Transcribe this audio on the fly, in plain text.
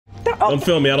Don't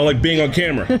film me. I don't like being on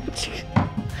camera. You're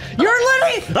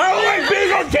literally. I don't like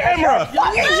being on camera.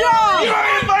 Fucking job. You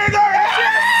ain't fucking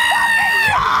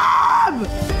Job.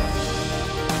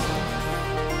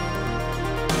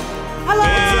 Hello.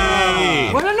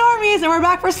 Hey. We're the Normies, and we're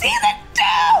back for season 2,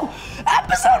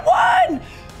 episode 1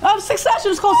 of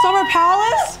Succession. It's called Summer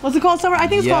Palace. What's it called? I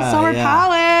think it's called Summer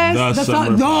Palace. The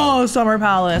Summer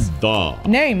Palace. The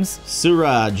Names.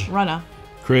 Suraj. Rana.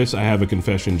 Chris, I have a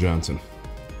confession, Johnson.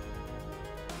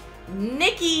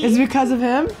 Nikki. Is it because of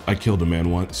him? I killed a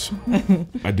man once.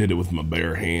 I did it with my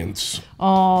bare hands.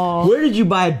 Oh. Where did you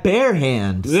buy bare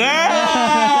hands?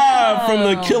 Ah, from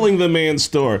the Killing the Man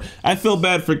store. I feel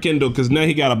bad for Kendall because now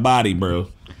he got a body, bro.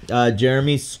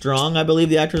 Jeremy Strong, I believe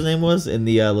the actor's name was, in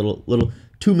the little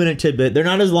 2-minute tidbit. They're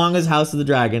not as long as House of the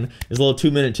Dragon. There's a little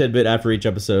 2-minute tidbit after each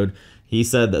episode. He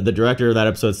said that the director of that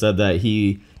episode said that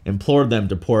he implored them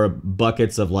to pour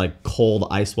buckets of like cold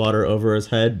ice water over his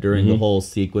head during the whole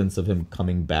sequence of him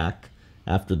coming back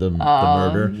after the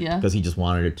murder, because he just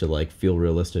wanted it to like feel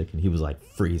realistic, and he was like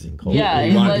freezing cold. Yeah,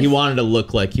 he wanted to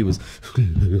look like he was.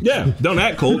 Yeah, don't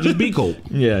act cold, just be cold.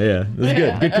 Yeah, it was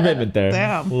good commitment there.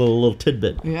 Damn. A little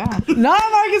tidbit. Yeah.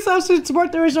 Non-market subs should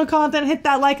support the original content. Hit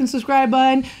that like and subscribe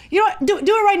button. You know what? Do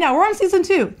it right now. We're on season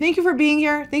 2. Thank you for being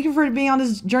here. Thank you for being on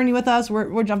this journey with us.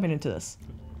 We're jumping into this.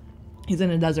 He's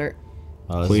in a desert.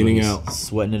 Cleaning out.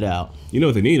 Sweating it out. You know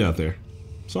what they need out there?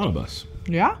 Sauna bus.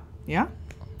 Yeah.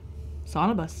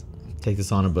 Sauna bus. Take the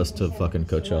sauna bus to fucking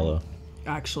Coachella.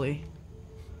 Actually.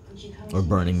 Or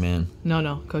Burning Man.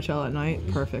 No. Coachella at night.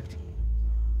 Perfect.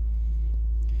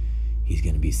 He's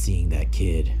gonna be seeing that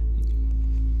kid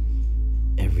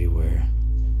everywhere,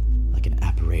 like an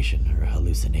apparition or a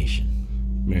hallucination.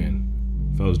 Man,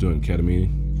 if I was doing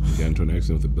ketamine and got into an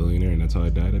accident with a billionaire and that's how I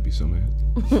died, I'd be so mad.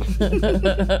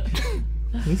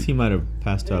 At least he might have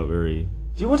passed out very...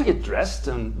 Do you want to get dressed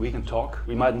and we can talk?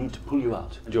 We might need to pull you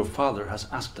out. And your father has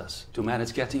asked us to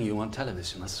manage getting you on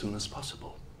television as soon as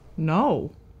possible.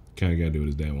 No. Kinda gotta do what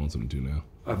his dad wants him to now.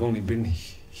 I've only been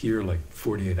here like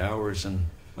 48 hours and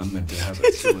I'm meant to have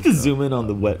a zoom in on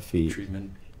the wet feet.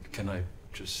 Treatment. Can I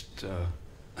just,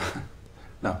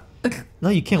 No. No,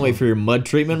 you can't wait for your mud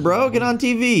treatment, bro. Get on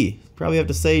TV. Probably have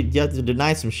to say you have to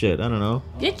deny some shit. I don't know.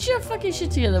 Get your fucking shit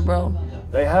together, bro.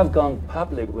 They have gone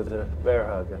public with the bear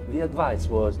hug. The advice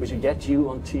was we should get you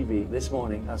on TV this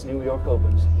morning as New York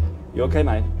opens. You okay,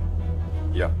 mate?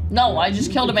 yeah. No, I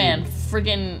just killed a man.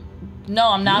 Freaking. No,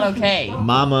 I'm not okay.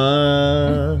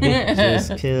 Mama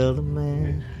just killed a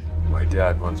man. My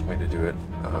dad wants me to do it.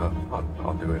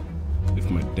 I'll do it. If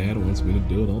my dad wants me to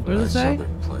do it, I'll do What it. does it say?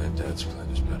 Plan. Dad's plan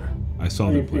is better. I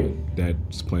saw their plan.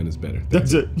 Dad's plan is better.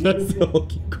 That's it. That's the whole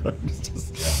key card. It's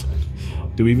just...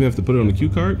 Do we even have to put it on the cue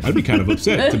card? I'd be kind of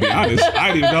upset, to be honest. I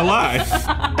ain't even gonna lie.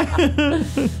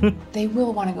 They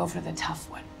will want to go for the tough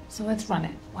one. So let's run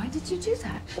it. Why did you do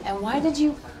that? And why did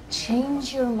you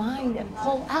change your mind and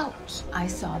pull out? I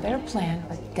saw their plan,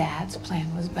 but Dad's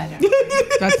plan was better.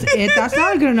 That's it. That's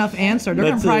not a good enough answer. They're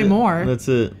gonna pry more. That's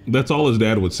it. That's all his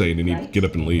dad would say, and then he'd get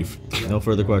up and leave. No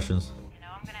further questions. You know,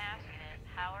 I'm gonna ask you this.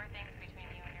 How are things between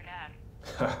you and your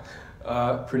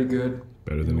dad? Pretty good.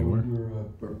 Better than they were.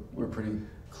 We're pretty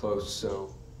close,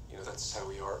 so, that's how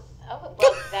we are. Oh,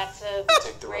 well, that's a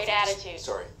Take the great reference. attitude.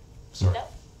 Sorry. No?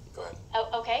 Go ahead.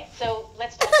 Oh, okay, so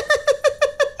let's talk. Tell us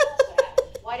what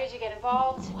happened. Why did you get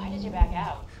involved? Why did you back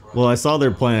out? Well, I saw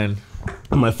their plan.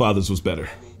 My father's was better.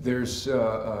 There's,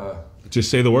 Just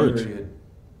say the words.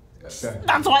 That's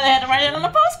why they had to write it on the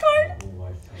postcard.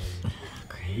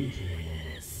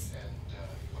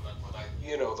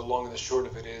 The long and the short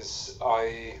of it is,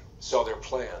 I saw their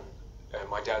plan, and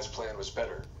my dad's plan was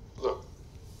better. Look,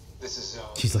 this is,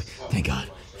 She's like, thank God,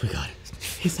 we got it.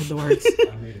 He said the words.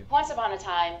 Once upon a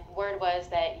time, word was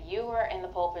that you were in the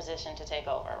pole position to take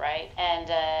over, right? And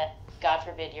God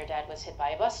forbid your dad was hit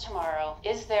by a bus tomorrow.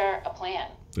 Is there a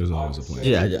plan? There's always a plan.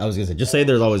 Yeah, I was gonna say, just say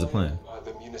there's always a plan.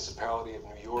 The municipality of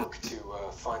New York to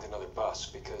find another bus,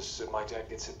 because if my dad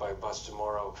gets hit by a bus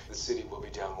tomorrow, the city will be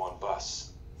down one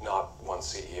bus, not one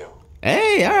CEO.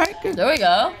 Hey, all right, good. There we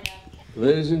go.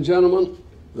 Ladies and gentlemen,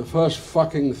 the first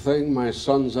fucking thing my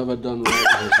son's ever done right in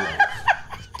his life.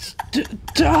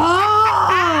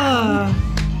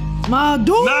 My dude.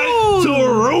 Not to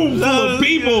a room full of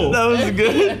people. That was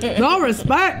good. No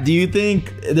respect. Do you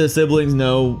think the siblings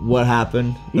know what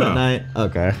happened that night?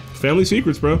 Okay. Family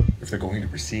secrets, bro. If they're going to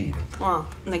proceed. Well,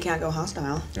 and they can't go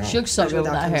hostile. She looks so good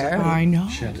with that hair. I know.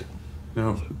 Shit.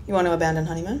 No. You want to abandon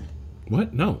honeymoon?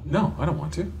 What? No. No, I don't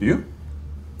want to. Do you?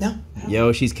 No.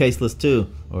 Yo, she's caseless too.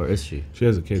 Or is she? She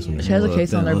has a case on her. She has a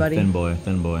case on there, buddy. Thin boy.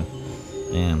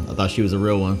 Damn, I thought she was a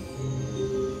real one.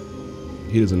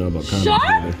 He doesn't know about condoms Shut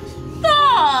either.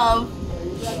 up!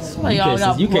 That's why y'all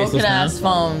got You caseless, broken ass man.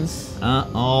 phones.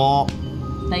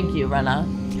 Thank you, Renna.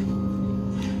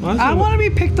 I want to be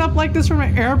picked up like this from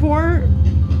an airport.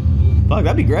 Fuck,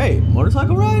 that'd be great.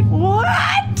 Motorcycle ride? What?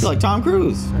 It's like Tom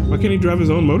Cruise. Why can't he drive his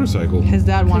own motorcycle? His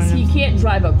dad wanted Because he him. can't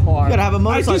drive a car. You gotta have a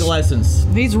motorcycle license.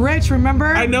 He's rich, remember?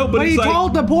 I know, but he it's like-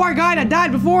 told the poor guy that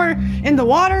died before in the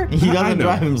water. He I doesn't know.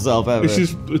 drive himself ever.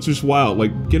 It's just wild.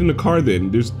 Like, get in the car then.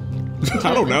 There's,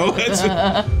 I don't know.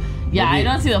 Yeah, I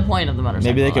don't see the point of the motorcycle.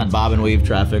 Maybe they could that's- bob and weave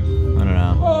traffic. I don't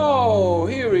know. Oh,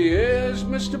 here he is,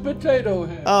 Mr. Potato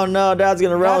Head. Oh no, Dad's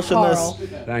gonna relish in this.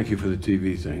 Thank you for the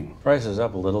TV thing. Price is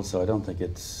up a little, so I don't think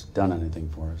it's done anything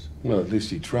for us. Well, at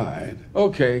least he tried.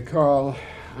 Okay, Carl,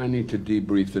 I need to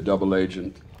debrief the double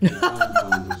agent.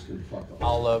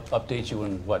 I'll update you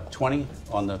in, what, 20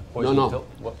 on the poison No, pill?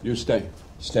 What? you stay.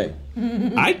 Stay.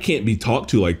 I can't be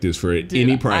talked to like this for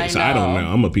any price. I don't know.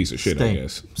 I'm a piece of shit, I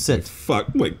guess. Sit. Fuck.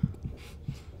 Like,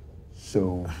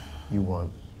 So, you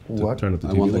want what? turn up the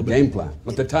I TV want a the little bit. game plan.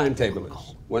 What the timetable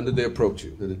is. When did they approach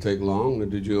you? Did it take long, or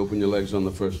did you open your legs on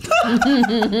the first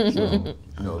one?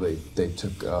 No, they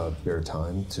took their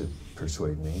time to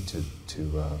persuade me to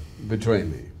betray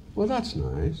me. Well, that's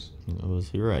nice. It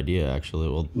was your idea, actually.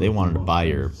 Well, they wanted to buy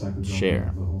your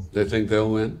share. They think they'll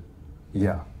win?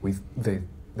 Yeah,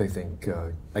 they think.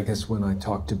 I guess when I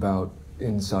talked about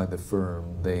inside the firm,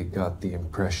 they got the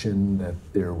impression that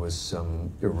there was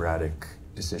some erratic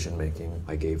decision making.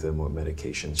 I gave them what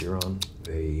medications you're on.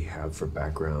 They have for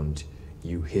background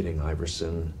you hitting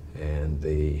Iverson, and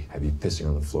they have you pissing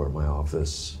on the floor at my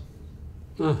office.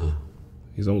 Uh-huh.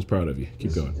 He's almost proud of you.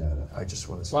 Keep going. I just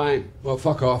want to say. Fine. Well,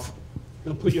 fuck off.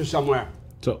 I'll put you somewhere.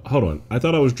 So, hold on. I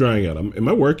thought I was drying out. Am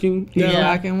I working? Yeah,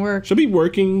 I can work. Should I be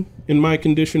working in my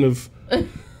condition of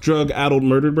drug-addled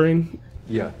murdered brain?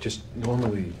 Yeah, just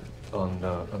normally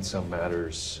on some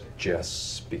matters, Jess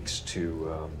speaks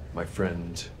to my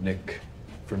friend Nick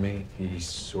for me. He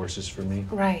sources for me.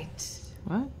 Right.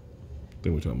 What?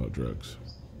 Then we're talking about drugs.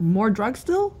 More drugs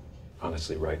still?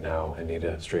 Honestly, right now, I need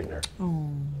a straightener. Oh.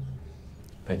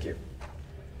 Thank you.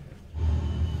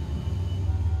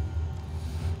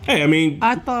 Hey, I mean,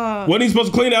 I thought. wasn't he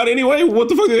supposed to clean out anyway? What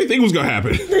the fuck did they think was gonna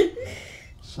happen?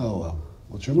 So,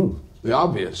 what's your move? The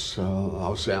obvious.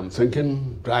 I'll say I'm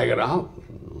thinking, drag it out,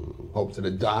 hope that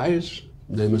it dies,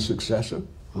 name a successor.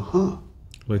 Uh-huh.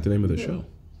 Like the name of the show.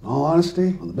 In all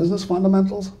honesty, on the business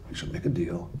fundamentals, you should make a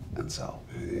deal and sell.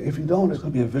 If you don't, it's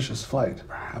going to be a vicious fight.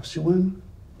 Perhaps you win,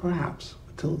 perhaps.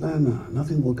 Until then,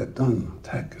 nothing will get done.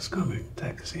 Tech is coming.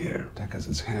 Tech is here. Tech has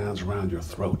its hands around your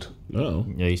throat. Uh-oh.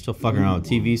 Yeah, you're still fucking around with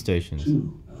TV stations.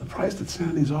 The price that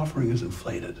Sandy's offering is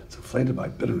inflated. It's inflated by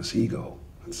bitterness, ego,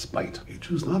 and spite. You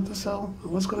choose not to sell?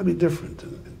 Well, what's going to be different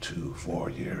in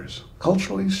 2-4 years?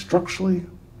 Culturally, structurally,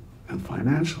 and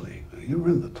financially, you're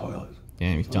in the toilet.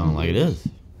 Damn, he's telling it like it is.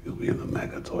 You'll be in the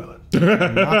mega toilet.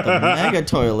 Not the mega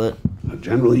toilet.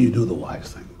 Generally, you do the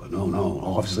wise thing. But no,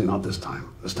 obviously not this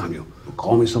time. This time you'll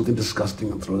call me something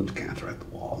disgusting and throw the decanter at the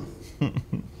wall.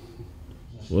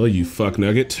 Well, you fuck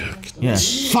nugget. Yeah.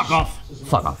 Fuck off.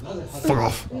 Fuck off. Fuck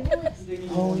off.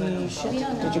 Holy shit.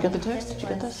 Did you get the text? Did you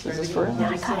get this? Is this for real? Yeah,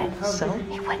 I got it. So?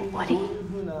 Hey, what do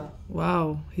you...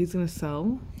 Wow, he's gonna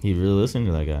sell? He really listened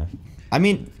to that guy. I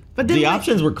mean, But then the like-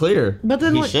 options were clear. But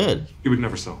then he like- should. He would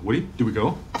never sell. Woody, do we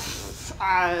go?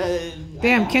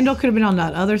 Damn, Kendall could have been on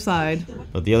that other side.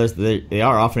 But the others, they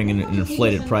are offering an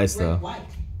inflated price, though.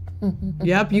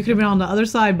 Yep, you could have been on the other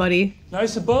side, buddy.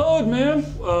 Nice abode, man.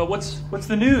 What's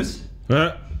the news?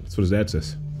 That's what his dad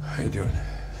says. How you doing?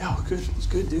 Yeah, good. It's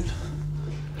good, dude.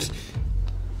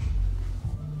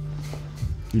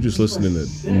 You're just listening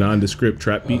to nondescript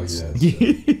trap beats.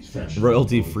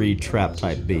 Royalty-free trap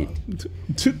type beat.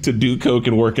 To do coke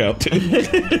and work out.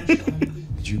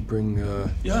 Did you bring,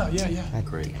 Yeah.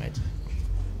 Great.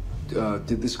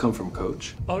 Did this come from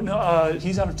Coach? Oh no,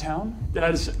 he's out of town.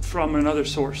 That is from another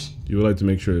source. You would like to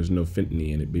make sure there's no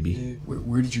fentanyl in it, baby.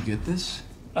 Where did you get this?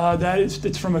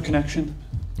 It's from a connection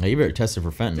Now you better test it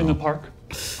for fentanyl. in the park.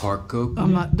 Park Coke?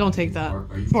 I'm not. Don't take that.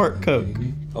 Park Coke.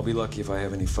 I'll be lucky if I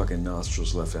have any fucking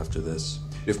nostrils left after this.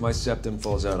 If my septum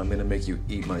falls out, I'm gonna make you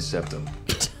eat my septum.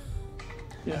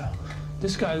 Yeah,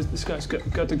 this guy's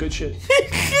got the good shit.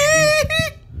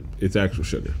 It's actual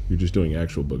sugar. You're just doing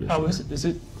actual booger How sugar. is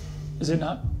it? Is it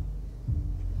not?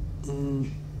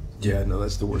 Yeah, no,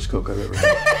 that's the worst Coke I've ever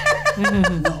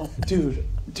had. No,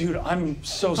 dude, I'm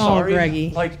so sorry. Greggy.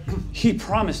 Like, he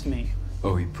promised me.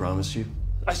 Oh, he promised you?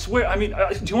 I swear. I mean,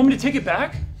 do you want me to take it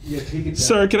back?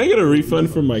 Sir, can I get a refund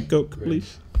for my coke,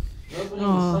 please?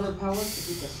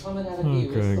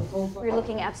 We're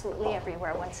looking absolutely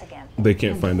everywhere once again. They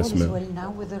can't find the smell.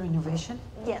 Now with the renovation?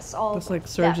 Yes, all. That's like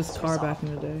Serge's car back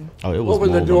in the day. Oh, it was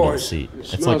Open the mold under doors. seat. It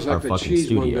It's like smells our like the fucking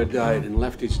studio. cheesemonger died and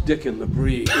left his dick in the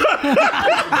breeze.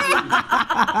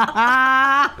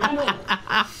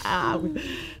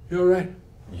 You all right?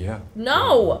 Yeah.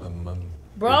 No.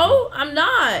 Bro, I'm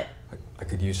not. I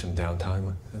could use some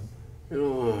downtime. You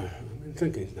know, I've been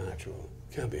thinking it's natural.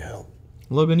 Can't be helped.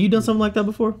 Logan, you done something like that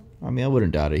before? I mean, I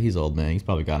wouldn't doubt it. He's old, man. He's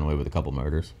probably gotten away with a couple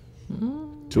murders.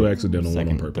 2 accidental, 1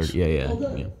 on purpose. Yeah.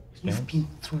 You've been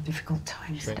through difficult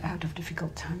times, and out of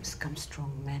difficult times come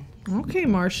strong men. Okay,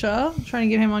 Marcia. Trying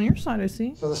to get him on your side, I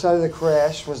see. So the site of the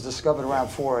crash was discovered around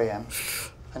 4 a.m.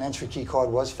 An entry key card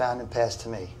was found and passed to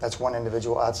me. That's one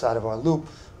individual outside of our loop,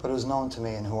 but it was known to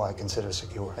me and who I consider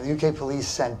secure. And the UK police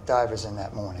sent divers in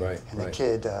that morning. And the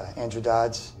kid, Andrew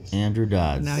Dodds. Andrew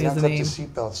Dodds. Now he he has a unclipped name. his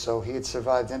seatbelt, so he had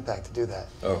survived impact to do that.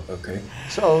 Oh, okay.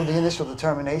 So the initial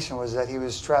determination was that he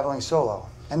was traveling solo.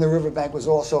 And the riverbank was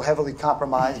also heavily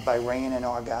compromised by rain and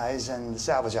our guys and the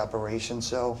salvage operation,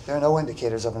 so there are no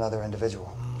indicators of another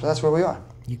individual. So that's where we are.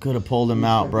 You could have pulled him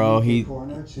out, bro. He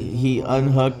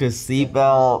unhooked his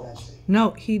seatbelt.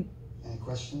 No, he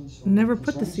never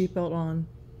put the seatbelt on.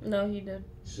 No, he did.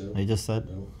 They just said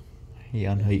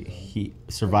he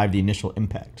survived the initial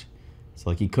impact. So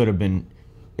like he could have been,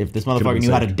 if this motherfucker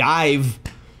knew how to dive,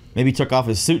 maybe took off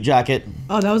his suit jacket.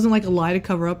 Oh, that wasn't like a lie to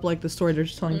cover up like the story they're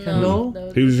just telling Kendall?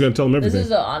 He was just gonna tell him everything. This is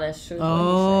the honest truth.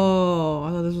 Oh,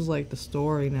 I thought this was like the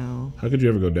story now. How could you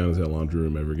ever go down to that laundry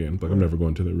room ever again? Like, I'm never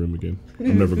going to that room again.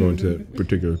 I'm never going to that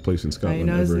particular place in Scotland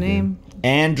know his ever name? again.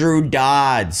 Andrew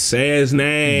Dodds. Say his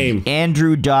name.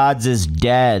 Andrew Dodds is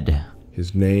dead.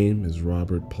 His name is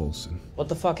Robert Paulson. What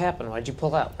the fuck happened? Why'd you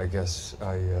pull out? I guess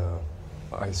I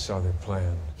saw their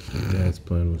plan. Your dad's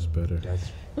plan was better. Dad's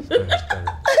plan was better.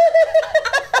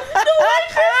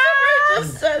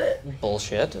 Just said it.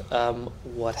 Bullshit.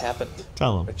 What happened?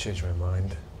 Tell him. I changed my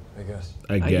mind, I guess.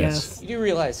 I guess. You do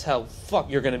realize how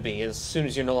fucked you're gonna be as soon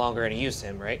as you're no longer gonna use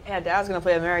him, right? Yeah, Dad's gonna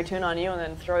play a merry tune on you and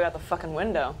then throw you out the fucking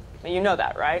window. You know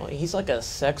that, right? Well, he's like a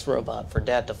sex robot for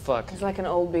Dad to fuck. He's like an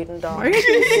old beaten dog.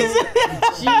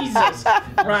 Jesus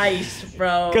Christ,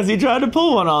 bro. Because he tried to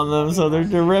pull one on them, so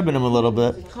they're ribbing him a little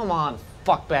bit. Come on,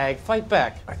 fuckbag, fight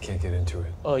back. I can't get into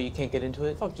it. Oh, you can't get into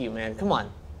it? Fuck you, man. Come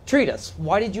on. Treat us.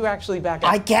 Why did you actually back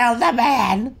up? I killed the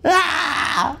man!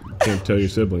 Ah! Can't tell your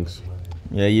siblings.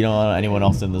 Yeah, you don't want anyone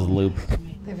else in this loop.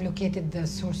 They've located the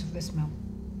source of the smell.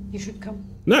 You should come.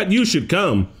 Not you should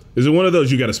come. Is it one of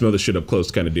those you gotta smell the shit up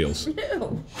close kind of deals?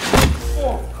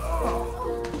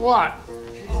 What?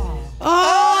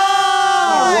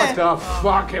 Oh! What the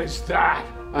fuck is that?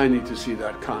 I need to see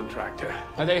that contractor.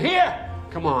 Are they here?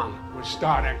 Come on, we're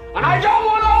starting. And I don't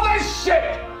want all this shit!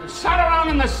 It sat around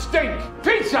in the stink.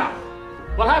 Pizza!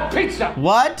 We'll have pizza.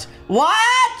 What?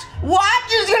 What?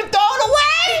 What? You're just gonna throw it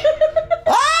away?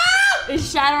 Ah! It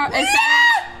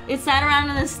sat around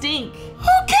in the stink.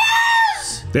 Who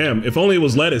cares? Damn, if only it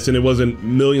was lettuce and it wasn't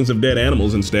millions of dead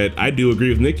animals instead. I do agree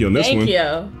with Nikki on this one. Thank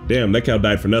you. Damn, that cow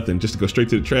died for nothing. Just to go straight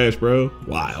to the trash, bro.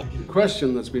 Wild. The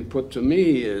question that's been put to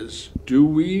me is, do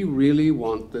we really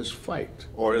want this fight?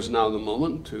 Or is now the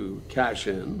moment to cash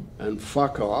in and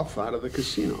fuck off out of the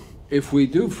casino? If we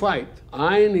do fight,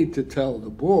 I need to tell the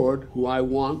board who I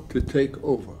want to take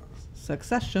over.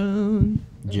 Succession.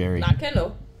 Jerry. Not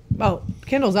Kendall. Oh,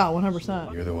 Kendall's out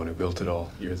 100%. You're the one who built it all.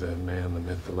 You're the man, the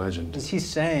myth, the legend. Is he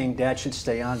saying Dad should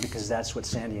stay on because that's what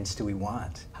Sandy and Stewie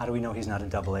want? How do we know he's not a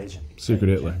double agent? Secret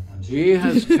Hitler. He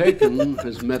has taken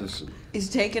his medicine. He's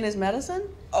taking his medicine?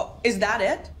 Oh, is that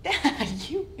it? Dad,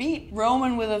 you beat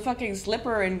Roman with a fucking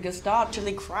slipper and Gustave till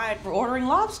he cried for ordering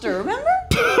lobster, remember?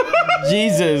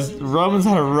 Jesus, Roman's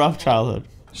had a rough childhood.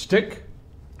 Stick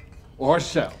or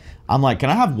sell? I'm like, can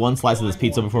I have one slice of this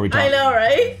pizza before we talk? I know,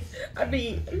 right? I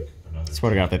mean, I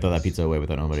swear to God, if they throw that pizza away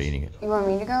without nobody eating it. You want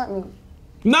me to go? I mean,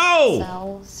 no!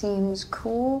 Sal seems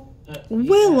cool.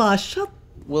 Willa, shut.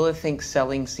 Willa thinks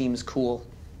selling seems cool.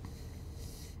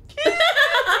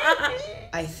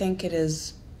 I think it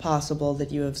is possible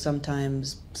that you have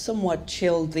sometimes somewhat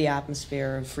chilled the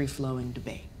atmosphere of free-flowing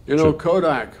debate. You know,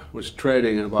 Kodak was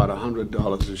trading at about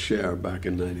 $100 a share back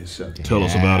in '97. Tell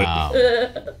us about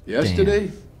it.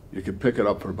 Yesterday, you could pick it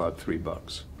up for about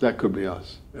 $3. That could be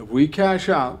us. If we cash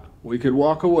out, we could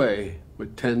walk away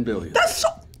with $10 billion.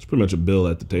 It's pretty much a bill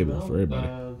at the table for everybody.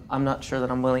 I'm not sure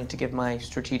that I'm willing to give my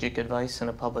strategic advice in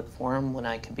a public forum when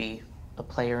I could be a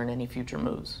player in any future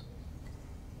moves.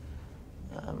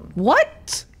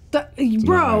 What?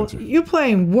 Bro, you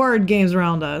playing word games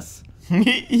around us.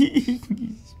 He's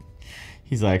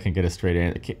like, I can get a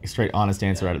straight, honest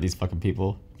answer out of these fucking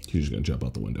people. He's just gonna jump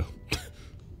out the window.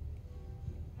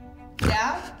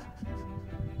 Dad?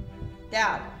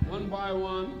 Dad. One by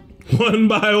one. One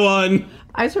by one.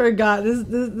 I swear to God,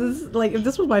 this like if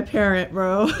this was my parent,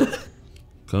 bro.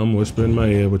 Come whisper in my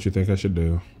ear what you think I should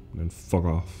do, and then fuck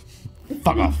off.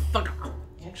 Fuck off.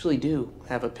 I actually do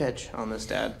have a pitch on this,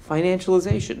 Dad.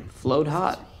 Financialization. Float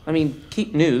hot. I mean,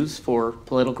 keep news for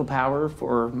political power,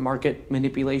 for market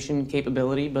manipulation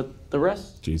capability, but the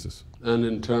rest? Jesus. And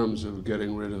in terms of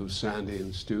getting rid of Sandy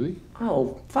and Stewie?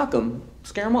 Oh, fuck them.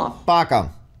 Scare them off. Fuck 'em.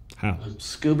 How?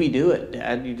 Scooby-Doo it,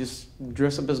 Dad. You just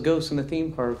dress up as ghosts in the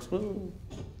theme parks. Woo.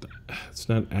 It's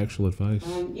not actual advice.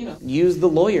 You know, use the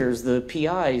lawyers, the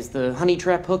PIs, the honey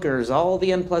trap hookers, all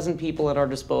the unpleasant people at our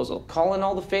disposal. Call in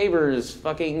all the favors,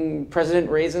 fucking President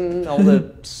Raisin, all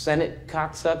the Senate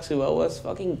cocksucks who owe us.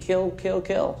 Fucking kill, kill,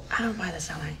 kill. I don't buy this,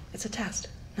 LA. It's a test.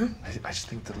 No? I just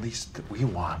think the least that we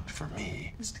want for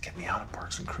me is to get me out of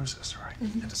Parks and Cruises, right?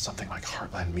 Into something like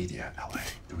Heartland Media, LA.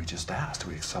 Do we just ask? Do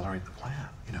we accelerate the plan?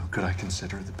 You know, could I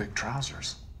consider the big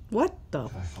trousers? What the?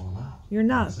 Could I fill them out? You're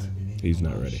not. He's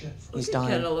not ready. He's Look at dying.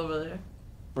 Kendall over there.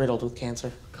 Riddled with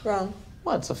cancer. Wrong.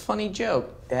 What? It's a funny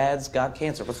joke. Dad's got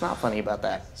cancer. What's not funny about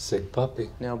that? Sick puppy.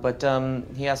 No, but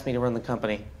he asked me to run the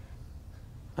company.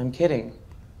 I'm kidding.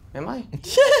 Am I?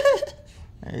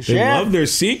 They love their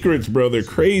secrets, bro. They're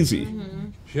crazy.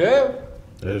 Chef?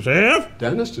 Chef?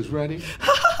 Dentist is ready.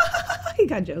 He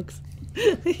got jokes.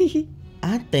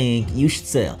 I think you should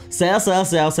sell. Sell, sell,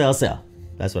 sell, sell, sell.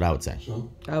 That's what I would say.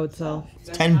 I would sell.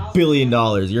 $10 billion.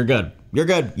 You're good. You're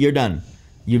good. You're done.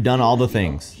 You've done all the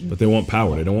things. But they want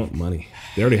power. They don't want money.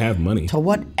 They already have money. To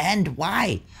what end?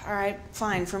 Why? All right,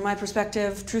 fine. From my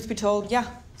perspective, truth be told, yeah,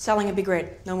 selling would be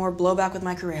great. No more blowback with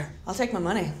my career. I'll take my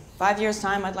money. 5 years'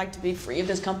 time, I'd like to be free of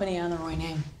this company and the Roy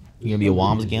name. You gonna be a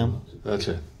Woms again? That's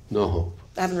it. No hope.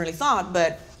 I haven't really thought,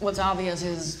 but what's obvious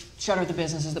is shutter the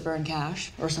businesses that burn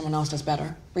cash, or someone else does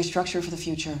better. Restructure for the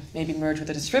future. Maybe merge with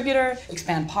a distributor,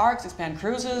 expand parks, expand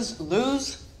cruises,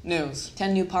 lose, news.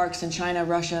 10 new parks in China,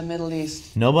 Russia, Middle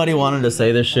East. Nobody wanted to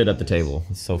say this shit at the table.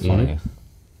 It's so funny.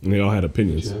 And they all had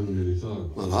opinions. You haven't really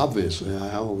thought. Well, obviously,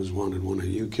 I always wanted one of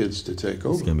you kids to take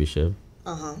over. It's gonna be Shiv.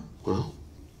 Uh-huh. Well,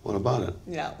 what about it?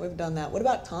 Yeah, we've done that. What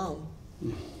about Tom?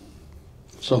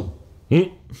 So,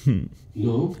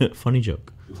 no? Funny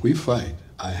joke. If we fight,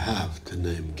 I have to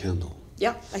name Kendall.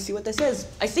 Yeah, I see what this is.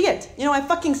 I see it. You know, I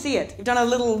fucking see it. You've done a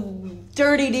little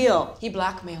dirty deal. He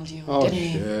blackmailed you, Oh, didn't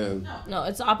he? shit. No,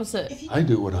 it's opposite. I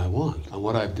do what I want, and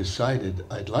what I've decided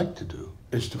I'd like to do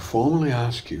is to formally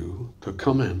ask you to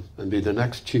come in and be the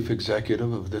next chief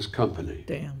executive of this company.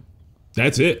 Damn.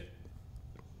 That's it.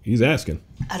 He's asking.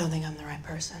 I don't think I'm the right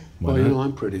person. Why Well, you not? know,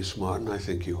 I'm pretty smart, and I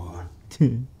think you are.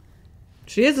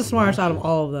 She is the smartest out of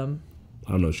all of them.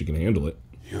 I don't know if she can handle it.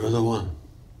 You're the one.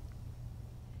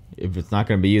 If it's not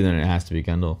gonna be you, then it has to be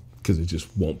Kendall. Because it just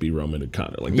won't be Roman and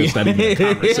Connor. Like, that's not even a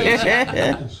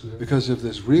conversation. Because if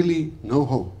there's really no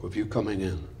hope of you coming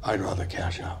in, I'd rather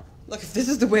cash out. Look, if this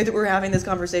is the way that we're having this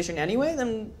conversation anyway,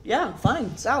 then yeah,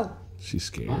 fine, sell. She's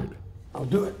scared. I'll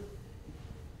do it.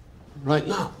 Right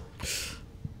now.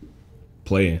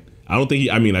 Playing. I don't think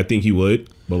he, I mean, I think he would,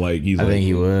 but like, he's I think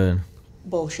he would.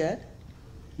 Bullshit.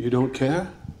 You don't care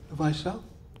if I sell?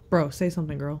 Bro, say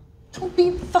something, girl. Don't be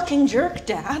a fucking jerk,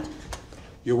 Dad.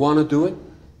 You want to do it?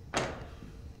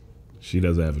 She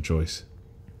doesn't have a choice.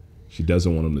 She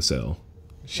doesn't want him to sell.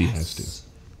 She has to.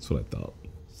 That's what I thought.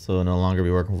 So no longer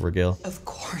be working for Gil. Of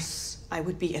course, I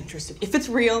would be interested. If it's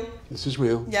real. This is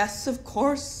real. Yes, of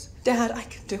course. Dad, I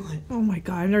can do it. Oh my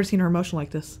God, I've never seen her emotion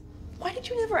like this. Why did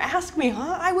you never ask me,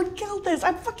 huh? I would kill this.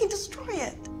 I'd fucking destroy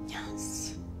it.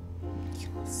 Yes.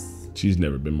 She's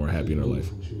never been more happy in her life.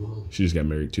 She just got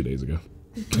married 2 days ago.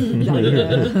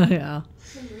 Yeah.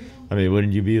 I mean,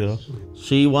 wouldn't you be though?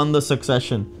 She won the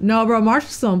Succession. No, bro,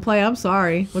 Marsha's still in play. I'm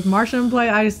sorry. With Marsha in play,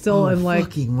 I still am like.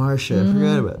 Fucking Marsha. I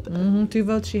forgot about that. 2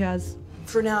 votes she has.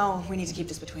 For now, we need to keep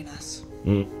this between us.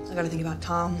 Mm. I gotta think about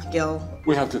Tom, Gil.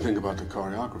 We have to think about the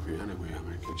choreography anyway. I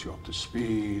mean, get you up to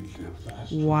speed.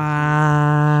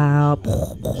 Wow.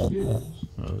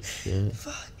 Oh shit.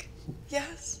 Fuck.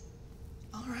 Yes.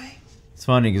 All right. It's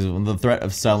funny because the threat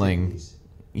of selling,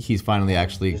 he's finally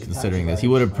actually considering this. He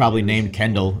would have probably named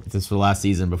Kendall if this were last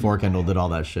season before Kendall did all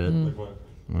that shit.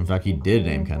 In fact, he did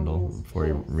name Kendall before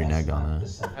he reneged on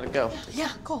that. How'd it go?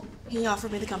 Yeah, cool. He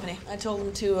offered me the company. I told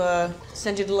him to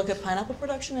send you to look at pineapple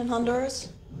production in Honduras.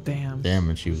 Damn. Damn,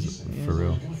 and she was for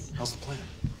real. How's the plan?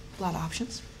 A lot of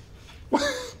options.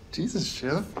 Jesus,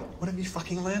 Shiv. What have you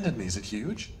fucking landed me? Is it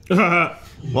huge? Well,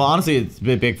 honestly, it's a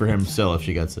bit big for him still if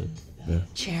she gets it. Yeah.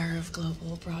 Chair of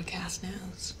Global Broadcast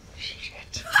News.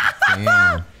 Shit.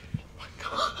 Damn.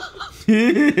 God.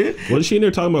 Wasn't she in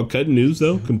there talking about cutting news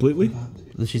though? Completely.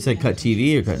 She said cut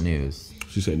TV or cut news.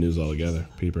 She said news altogether,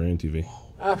 paper and TV.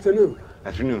 Afternoon.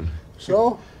 Afternoon.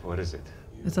 So? What is it?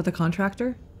 Is that the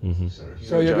contractor? Mm-hmm.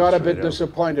 So you got a bit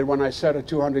disappointed when I set a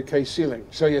 200K ceiling.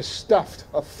 So you stuffed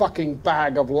a fucking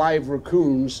bag of live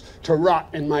raccoons to rot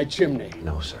in my chimney.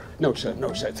 No, sir. No, sir.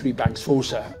 No, sir. 3 bags full,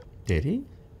 sir. Did he?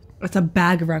 It's a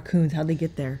bag of raccoons. How'd they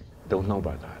get there? Don't know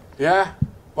about that. Yeah?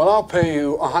 Well, I'll pay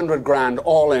you 100 grand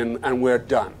all in and we're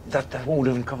done. That won't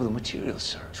even cover the materials,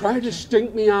 sir. Try to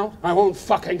stink me out? I won't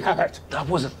fucking have it. That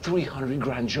was a 300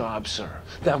 grand job, sir.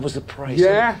 That was the price.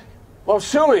 Yeah? Well,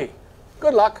 sue me.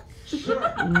 Good luck.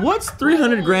 What's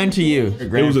 300 grand to you?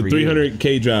 It was a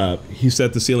 300K job. He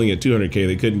set the ceiling at 200K.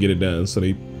 They couldn't get it done, so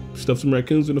they stuffed some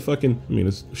raccoons in the fucking. I mean,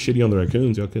 it's shitty on the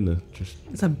raccoons. Y'all couldn't have just.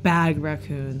 It's a bag of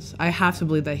raccoons. I have to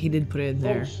believe that he did put it in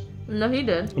there. No, he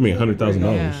did. I mean, $100,000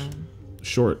 Yeah.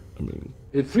 short. I mean,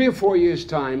 In 3 or 4 years'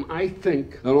 time, I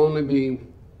think there'll only be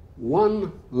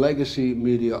one legacy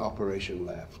media operation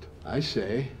left. I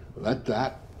say, let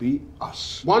that be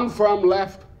us. One firm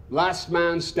left, last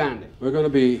man standing. We're going to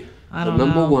be I the don't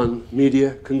number know. 1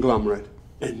 media conglomerate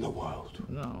in the world.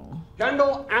 No.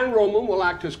 Kendall and Roman will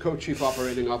act as co-chief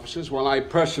operating officers while I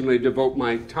personally devote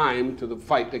my time to the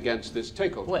fight against this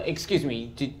takeover. What, excuse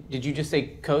me, did you just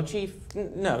say co-chief?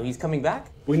 No, he's coming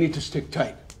back? We need to stick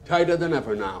tight. Tighter than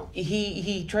ever now.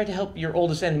 He tried to help your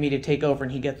oldest enemy to take over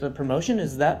and he gets a promotion?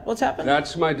 Is that what's happened?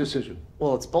 That's my decision.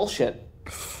 Well, it's bullshit.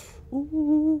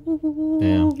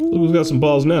 Damn. look who's got some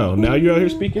balls now. Now you're out here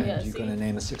speaking? Are you gonna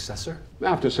name a successor?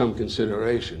 After some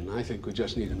consideration, I think we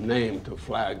just need a name to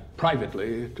flag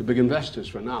privately to big investors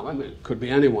for now. I mean, it could be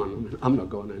anyone. I mean, I'm not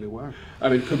going anywhere. I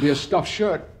mean, it could be a stuffed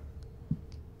shirt.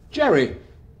 Jerry.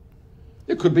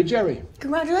 It could be Jerry.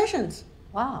 Congratulations.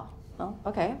 Wow. Well,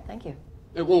 okay, thank you.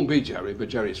 It won't be Jerry, but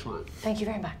Jerry's fine. Thank you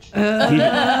very much.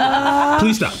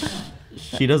 Please stop.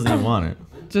 She doesn't even want it.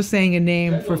 Just saying a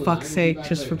name for fuck's sake,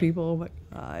 just for people. Oh my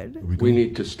god. We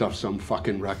need to stuff some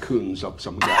fucking raccoons up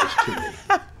some guy's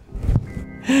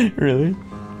chimney. Really?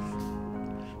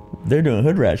 They're doing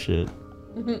hood rat shit.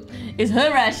 It's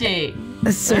hood rat shit.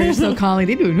 Sir, you're so calling.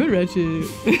 They doing hood rat shit.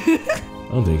 I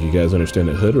don't think you guys understand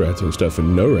that hood rats ain't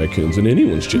stuffing no raccoons in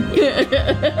anyone's chimney. You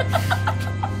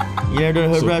ever done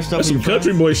hood rat stuff? That's some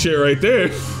country boy shit right there.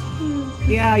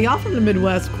 Yeah, y'all from the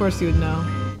Midwest, of course you would know.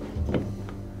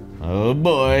 Oh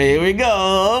boy, here we go.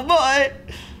 Oh boy.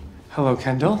 Hello,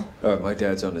 Kendall. My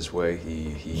dad's on his way.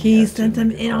 He sent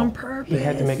them in on purpose. He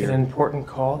had to make an important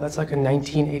call. That's like a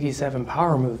 1987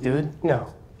 power move, dude.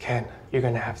 No, Ken, you're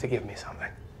gonna have to give me something.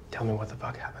 Tell me what the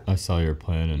fuck happened. I saw your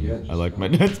plan and I like my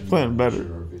dad's plan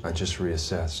better. I just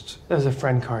reassessed. There's a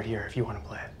friend card here if you want to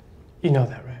play it. You know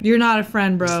that, right? You're not a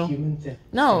friend, bro.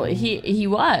 No, he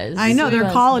was. I know, He they're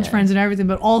was, college yeah. friends and everything,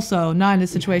 but also not in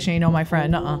this situation. You know my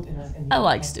friend. I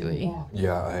like Stewie.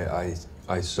 Yeah,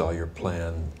 I saw your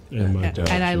plan. And my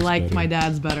dad's And I was liked better. my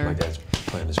dad's better. My dad's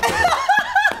plan is better.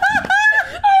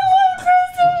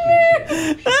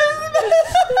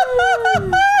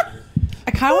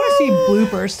 I kind of want to see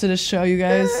bloopers to this show, you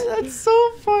guys. That's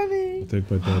so funny. I think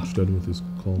my dad's done with his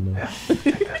call now.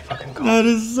 That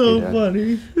is so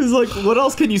funny. It's like, what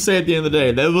else can you say at the end of the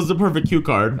day? That was the perfect cue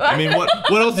card. I mean, what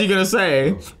else are you gonna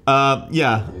say?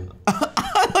 Yeah.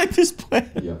 I like this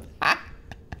plan.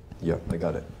 Yep, I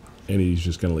got it. And he's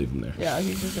just gonna leave him there. Yeah,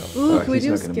 he's just Ooh, can we he's do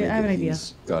a not gonna skit? make I have it. an idea.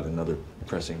 He's got another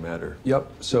pressing matter. Yep.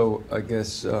 So I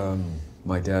guess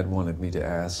my dad wanted me to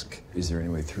ask, is there any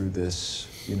way through this?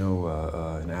 You know,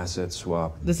 an asset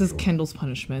swap. This is Kendall's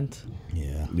punishment.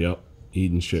 Yeah. Yep.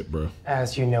 Eating shit, bro.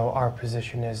 As you know, our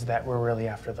position is that we're really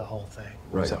after the whole thing.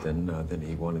 Right, So, then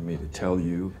he wanted me to tell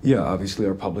you. Yeah, obviously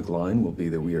our public line will be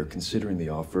that we are considering the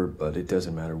offer, but it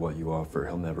doesn't matter what you offer.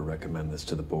 He'll never recommend this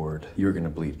to the board. You're gonna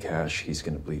bleed cash, he's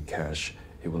gonna bleed cash.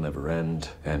 It will never end,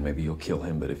 and maybe you'll kill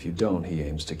him, but if you don't, he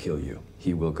aims to kill you.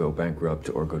 He will go bankrupt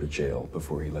or go to jail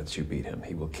before he lets you beat him.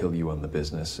 He will kill you on the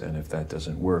business, and if that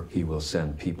doesn't work, he will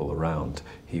send people around.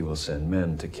 He will send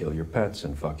men to kill your pets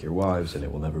and fuck your wives, and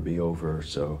it will never be over,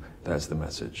 so that's the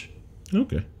message.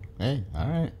 Okay. Hey, all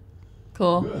right.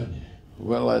 Cool. Good.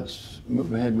 Well, let's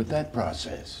move ahead with that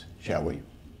process, shall we?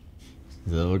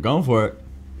 So we're going for it.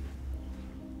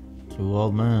 Two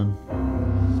old men.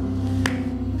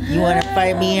 You want to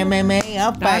fight me MMA?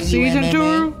 I'll fight you Season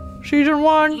MMA. 2, Season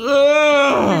 1,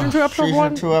 Season 2, Episode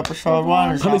 1. Season 2, Episode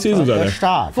 1. How many seasons are there?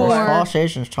 Stop. Four. There's 4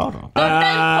 seasons total.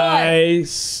 Huh?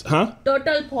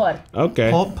 Total 4.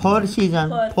 Okay. Por season.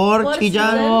 Por Por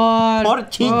season. Por Por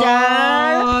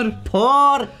season.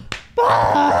 Por.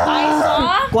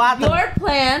 I saw your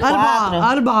plan.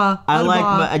 I like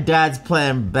my dad's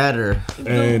plan better.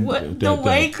 The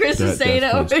way Chris is saying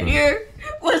it over here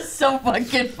was so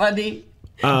fucking funny.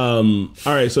 All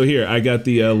right, so here I got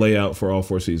the layout for all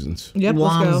 4 seasons. Yep,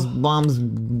 let's go.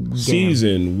 Mom's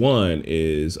Season 1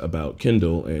 is about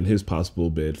Kendall and his possible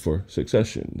bid for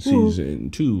Succession. Season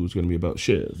 2 is going to be about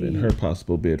Shiv and her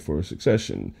possible bid for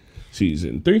Succession.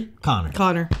 Season 3,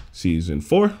 Connor. Season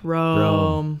 4,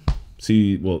 Rome.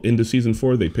 Into season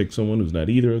 4, they picked someone who's not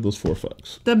either of those 4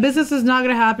 fucks. The business is not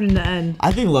gonna happen in the end.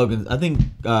 I think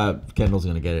Kendall's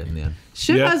gonna get it in the end.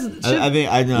 Shiv has.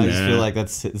 I just feel like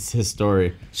that's his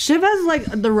story. Shiv has like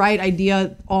the right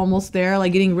idea almost there,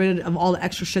 like getting rid of all the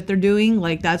extra shit they're doing.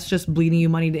 Like that's just bleeding you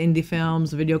money to indie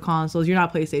films, video consoles. You're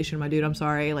not PlayStation, my dude. I'm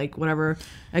sorry. Like whatever,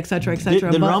 etc.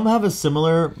 etc. Did Rome have a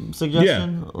similar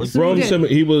suggestion? Yeah, Rome.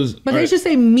 He was. But they should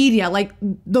say media. Like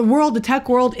the tech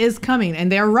world is coming,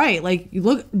 and they're right. Like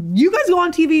you guys go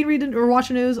on TV and read or watch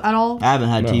the news at all? I haven't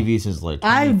had TV since like.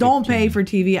 I don't pay for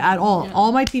TV at all. Yeah.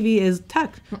 All my TV is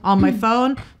tech on my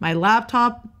phone, my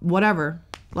laptop, whatever.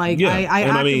 Like I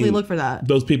actively look for that.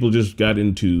 Those people just got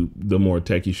into the more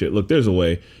techie shit. Look, there's a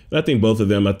way. I think both of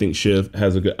them. I think Shiv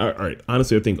has a good. All right,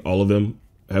 honestly, I think all of them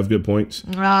have good points.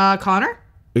 Connor?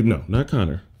 No, not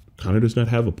Connor. Connor does not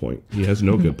have a point. He has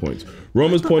no good points.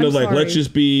 Roman's point of like, let's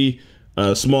just be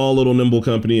a small little nimble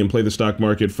company and play the stock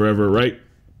market forever, right?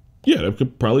 Yeah, that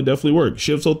could probably definitely work.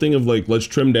 Shiv's whole thing of like, let's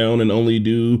trim down and only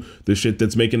do the shit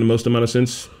that's making the most amount of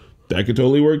sense. That could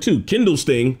totally work too. Kendall's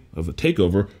thing of a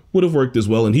takeover would have worked as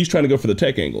well. And he's trying to go for the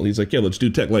tech angle. He's like, yeah, let's do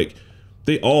tech. Like,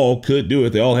 they all could do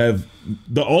it. They all have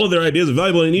all of their ideas are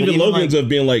valuable. And even Logan's of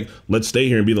being like, let's stay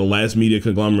here and be the last media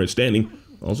conglomerate standing.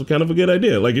 Also kind of a good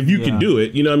idea. Like, if you can do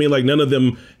it, you know what I mean? Like, none of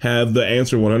them have the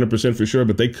answer 100% for sure,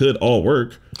 but they could all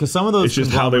work. Because some of those, it's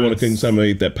just how they want to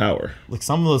consummate that power. Like,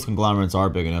 some of those conglomerates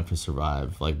are big enough to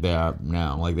survive. Like, they are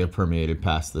now. Like, they're permeated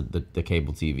past the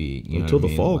cable TV. You know Until what I the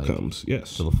mean? fall like, comes,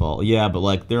 yes. Until the fall. Yeah, but,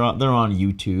 like, they're on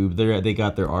YouTube. They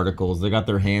got their articles. They got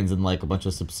their hands in, like, a bunch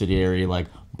of subsidiary, like,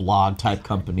 blog-type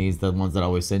companies, the ones that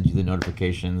always send you the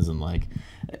notifications. And, like,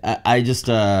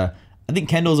 I think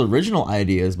Kendall's original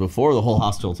ideas before the whole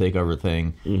hostile takeover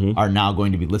thing are now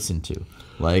going to be listened to.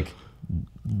 Like,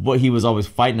 what he was always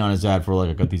fighting on his dad for, like,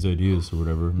 I got these ideas or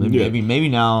whatever. Maybe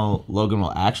now Logan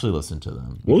will actually listen to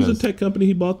them. What was the tech company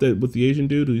he bought that with the Asian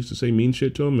dude who used to say mean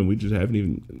shit to him and we just haven't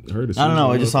even heard of it? I don't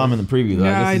know. I just saw him in the preview, though.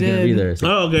 Yeah, I guess he's going to be there.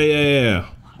 So. Oh, okay, yeah.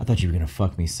 I thought you were going to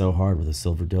fuck me so hard with a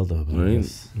silver dildo. But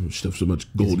right? Stuff so much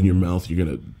gold in your mouth, you're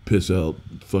going to piss out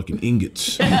fucking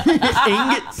ingots.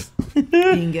 Ingots?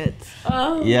 Ingots.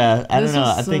 Oh, yeah, I don't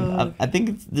know. I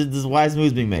think this wise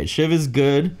move's being made. Shiv is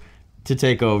good to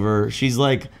take over. She's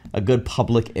like a good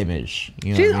public image.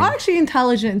 You know She's what I mean? actually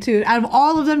intelligent too. Out of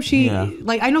all of them,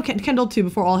 like I know Kendall too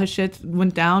before all his shit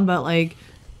went down, but like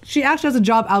she actually has a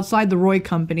job outside the Roy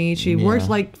company. She works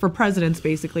like for presidents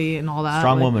basically and all that.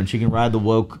 Strong like, woman. She can ride the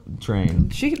woke train.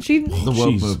 The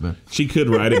woke movement. She could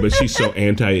ride it, but she's so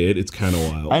anti it. It's kind of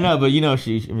wild. I know, but you know,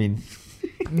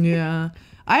 yeah.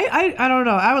 I don't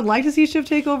know. I would like to see Shiv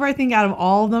take over, I think, out of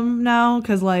all of them now,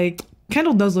 because like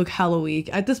Kendall does look hella weak.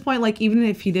 At this point, like even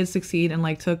if he did succeed and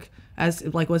like took as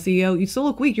like was CEO, you still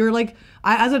look weak. You're like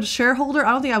as a shareholder,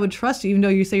 I don't think I would trust you, even though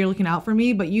you say you're looking out for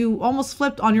me, but you almost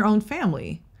flipped on your own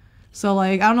family. So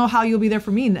like I don't know how you'll be there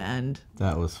for me in the end.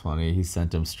 That was funny. He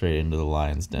sent him straight into the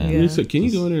lion's den. Yeah. He said, can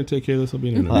you go in there and take care of this? I'll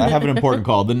be in there. I have an important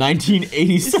call. The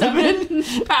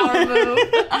 1987 power move.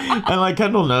 And like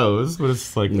Kendall knows, but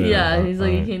it's like yeah, he's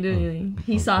like, he can't do anything.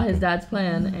 He saw his dad's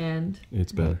plan and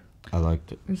it's better. I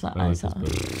liked it. I saw.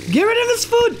 Get rid of this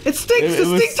food. It stinks. The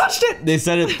stink touched it. They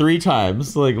said it 3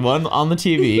 times, like one on the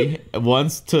TV,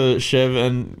 once to Shiv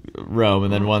and Rome,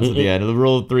 and then once at the end. The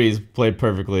rule of 3s played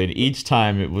perfectly, and each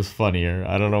time it was funnier.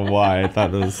 I don't know why. I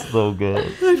thought it was so good.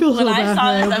 I feel when I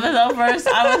saw this episode first,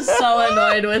 I was so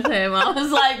annoyed with him. I was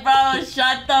like, bro,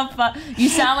 shut the fuck. You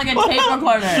sound like a tape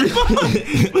recorder.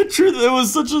 The truth, it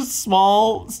was such a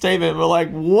small statement, but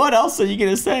like, what else are you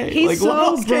gonna say? He's like, so what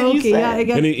else can you say?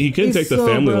 Yeah, and he couldn't take the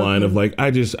family line of like,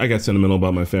 I got sentimental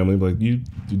about my family, but like you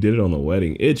did it on the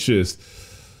wedding. It's just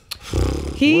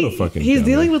what a fucking he's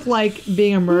dealing with like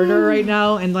being a murderer right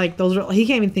now, and like those are, he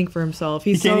can't even think for himself.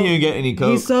 He can't even get any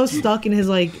coke. He's so stuck in his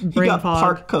like brain got fog.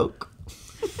 Park coke.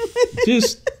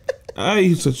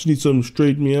 I just need something to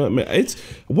straighten me up, man. It's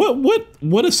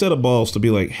what a set of balls to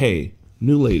be like, hey,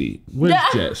 new lady, where's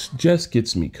Jess? Jess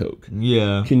gets me coke.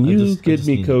 Yeah. Can you get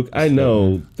me coke? I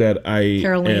know that I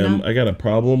Carolina. got a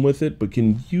problem with it, but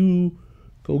can you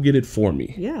go get it for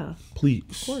me? Yeah. Please.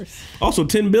 Of course. Also,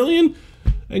 $10 billion.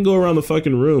 I can go around the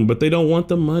fucking room, but they don't want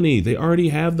the money. They already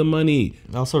have the money.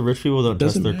 Also, rich people don't test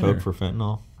Doesn't their matter. coke for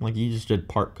fentanyl. Like, you just did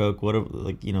part coke, whatever.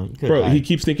 Like, you know, you could. Bro, he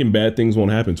keeps thinking bad things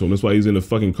won't happen to him. That's why he's in a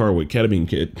fucking car with ketamine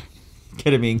kid.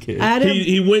 Ketamine kid.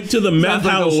 He went to the meth like the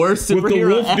house worst with the superhero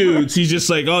wolf ever. dudes. He's just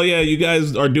like, oh yeah, you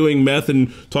guys are doing meth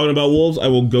and talking about wolves. I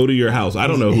will go to your house. I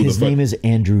don't know who His the fuck. name is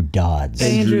Andrew Dodds.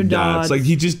 Andrew Dodds. Like,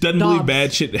 he just doesn't believe Dobbs.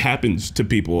 bad shit happens to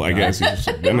people. I guess he just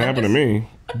like, doesn't happen to me.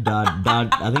 Dodd.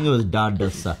 I think it was Dodd.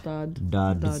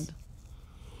 Dodd.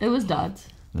 It was Dodds.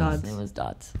 Dodds. It was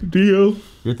Dodds. Dio.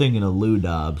 You're thinking of Lou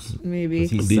Dobbs. Maybe.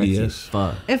 'Cause he's sexy DDS. as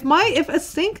fuck. If a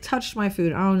stink touched my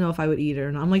food, I don't know if I would eat it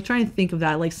or not. I'm like trying to think of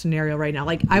that like scenario right now.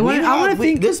 Like I want to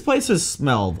think. This place has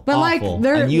smelled But, like, awful,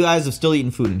 there- and you guys have still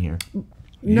eaten food in here.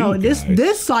 No, You this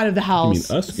guys. side of the house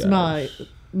You mean us guys?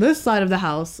 This side of the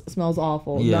house smells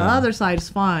awful. The Yeah. other side is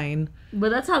fine. But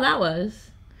that's how that was.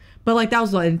 But like that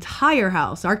was the entire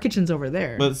house. Our kitchen's over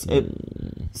there. But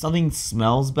something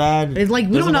smells bad. It's like,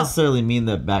 we doesn't don't know- necessarily mean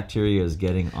that bacteria is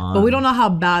getting on. But we don't know how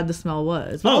bad the smell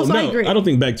was. But Oh also, no, I agree. I don't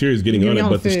think bacteria is getting on it, the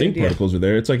but the stink food, yeah. particles are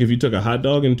there. It's like if you took a hot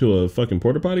dog into a fucking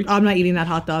porta potty. I'm not eating that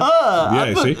hot dog. Yeah,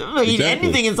 see? I'm not eating Exactly.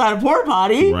 anything inside a porta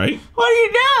potty. Right? What are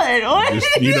you doing?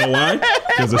 What? You know why?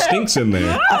 Because the stink's in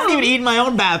there. I don't even eat in my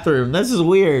own bathroom. This is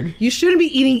weird. You shouldn't be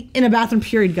eating in a bathroom,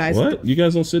 period, guys. What? You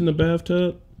guys don't sit in the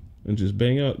bathtub and just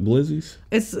bang out glizzies?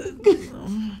 It's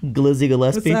Glizzy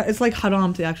Gillespie. it's like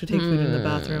haram to actually take food in the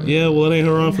bathroom. Yeah, well, it ain't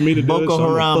haram for me to do it, Boko so I'm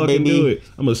Haram, gonna fucking baby. do it.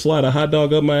 I'm gonna slide a hot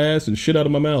dog up my ass and shit out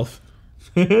of my mouth.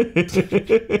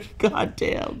 God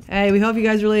damn. Hey, we hope you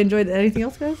guys really enjoyed it. Anything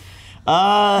else, guys?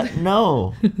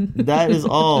 No. That is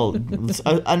all.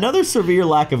 Another severe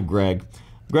lack of Greg.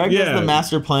 Greg Yeah. has the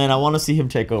master plan. I want to see him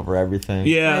take over everything.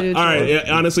 Yeah, all right. Yeah,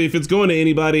 honestly, if it's going to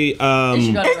anybody, It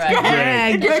should go to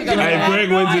Greg. Greg. If Greg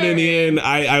wins it in the end,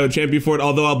 I would champion for it.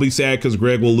 Although I'll be sad because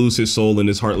Greg will lose his soul in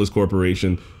this heartless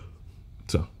corporation.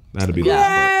 So that'll be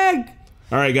Greg!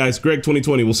 all right, guys. Greg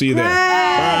 2020. We'll see you there.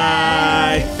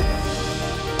 Bye.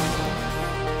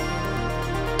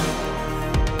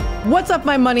 What's up,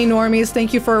 my money normies?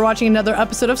 Thank you for watching another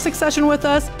episode of Succession with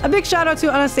us. A big shout out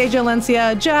to Anastasia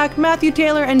Lencia, Jack, Matthew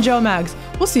Taylor, and Joe Maggs.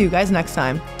 We'll see you guys next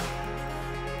time.